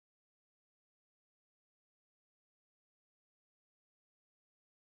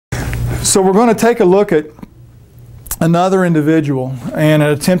So we're going to take a look at another individual and an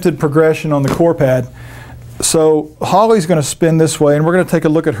attempted progression on the CorePAD. So Holly's going to spin this way, and we're going to take a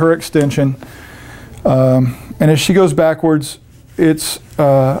look at her extension. And as she goes backwards, it's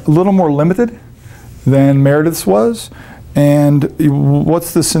a little more limited than Meredith's was. And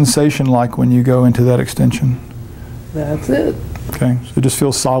what's the sensation like when you go into that extension? That's it. Okay, so it just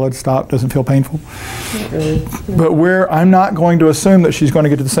feels solid, stop, doesn't feel painful. Not really. But I'm not going to assume that she's going to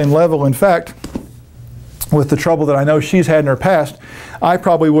get to the same level. In fact, with the trouble that I know she's had in her past, I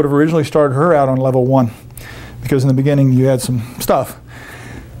probably would have originally started her out on level 1, because in the beginning you had some stuff.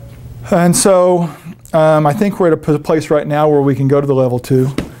 And so I think we're at a place right now where we can go to the level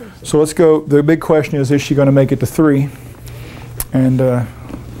 2. So let's go. The big question is she going to make it to 3? And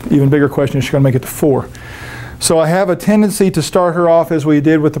even bigger question, is she going to make it to 4? So I have a tendency to start her off as we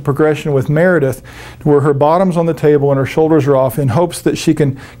did with the progression with Meredith, where her bottom's on the table and her shoulders are off, in hopes that she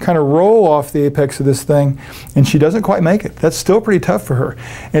can kind of roll off the apex of this thing, and she doesn't quite make it. That's still pretty tough for her.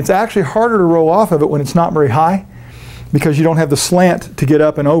 And it's actually harder to roll off of it when it's not very high, because you don't have the slant to get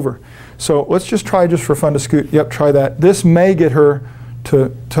up and over. So let's just try, just for fun, to scoot. Yep, try that. This may get her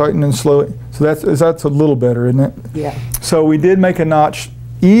to tighten and slowly. So that's a little better, isn't it? Yeah. So we did make a notch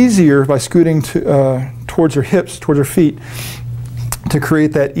easier by scooting towards her hips, towards her feet, to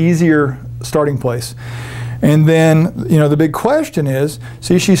create that easier starting place. And then, you know, the big question is,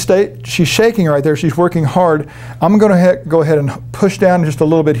 see, she's shaking right there, she's working hard. I'm going to go ahead and push down just a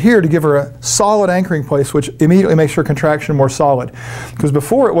little bit here to give her a solid anchoring place, which immediately makes her contraction more solid. Because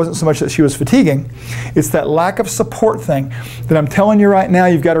before, it wasn't so much that she was fatiguing, it's that lack of support thing that I'm telling you right now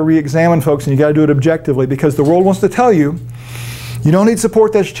you've got to re-examine, folks, and you've got to do it objectively, because the world wants to tell you you don't need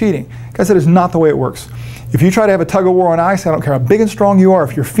support, that's cheating. Guys, that is not the way it works. If you try to have a tug-of-war on ice, I don't care how big and strong you are,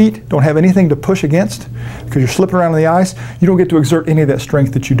 if your feet don't have anything to push against, because you're slipping around on the ice, you don't get to exert any of that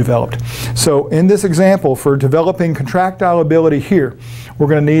strength that you developed. So in this example, for developing contractile ability here, we're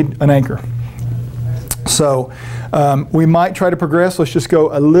going to need an anchor. So we might try to progress. Let's just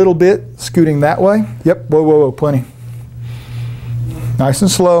go a little bit, scooting that way. Yep, whoa, whoa, whoa, plenty. Nice and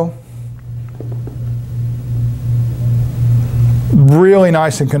slow. Really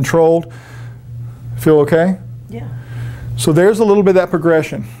nice and controlled. Feel okay? Yeah. So there's a little bit of that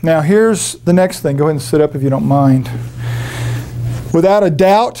progression. Now here's the next thing. Go ahead and sit up if you don't mind. Without a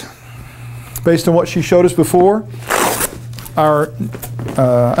doubt, based on what she showed us before, our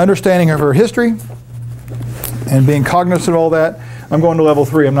understanding of her history and being cognizant of all that, I'm going to level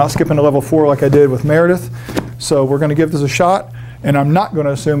 3. I'm not skipping to level 4 like I did with Meredith. So we're going to give this a shot, and I'm not going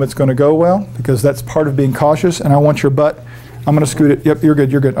to assume it's going to go well, because that's part of being cautious, and I want your butt. I'm going to scoot it. Yep, you're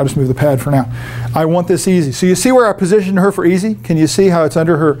good, you're good. I'll just move the pad for now. I want this easy. So you see where I positioned her for easy? Can you see how it's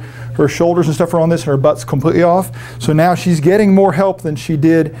under her shoulders and stuff are on this, and her butt's completely off? So now she's getting more help than she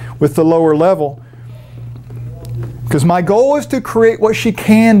did with the lower level. Because my goal is to create what she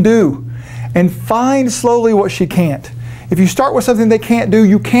can do and find slowly what she can't. If you start with something they can't do,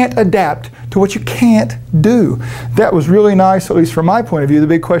 you can't adapt to what you can't do. That was really nice, at least from my point of view. The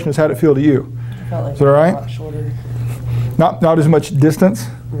big question is, how did it feel to you? I felt like is that all right? A lot shorter. Not as much distance,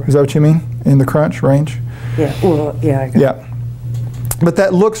 right. Is that what you mean, in the crunch range? Yeah, well, yeah. I got yeah. But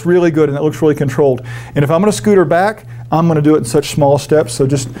that looks really good, and that looks really controlled. And if I'm going to scoot her back, I'm going to do it in such small steps, so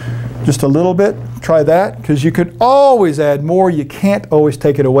just a little bit. Try that, because you could always add more. You can't always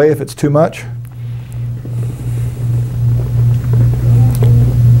take it away if it's too much.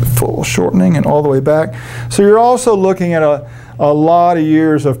 Full shortening and all the way back. So you're also looking at a lot of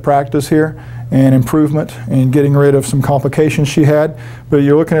years of practice here, and improvement, and getting rid of some complications she had, but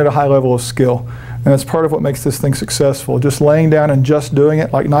you're looking at a high level of skill. And that's part of what makes this thing successful. Just laying down and just doing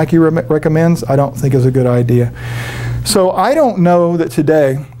it like Nike recommends, I don't think is a good idea. So I don't know that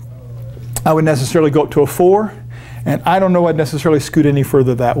today I would necessarily go up to a 4, and I don't know I'd necessarily scoot any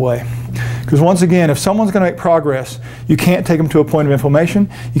further that way. Because once again, if someone's going to make progress, you can't take them to a point of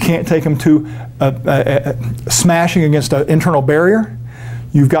inflammation, you can't take them to smashing against an internal barrier.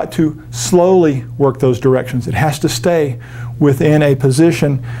 You've got to slowly work those directions. It has to stay within a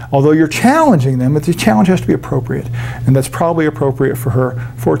position, although you're challenging them, but the challenge has to be appropriate. And that's probably appropriate for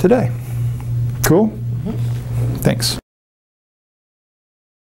her for today. Cool? Mm-hmm. Thanks.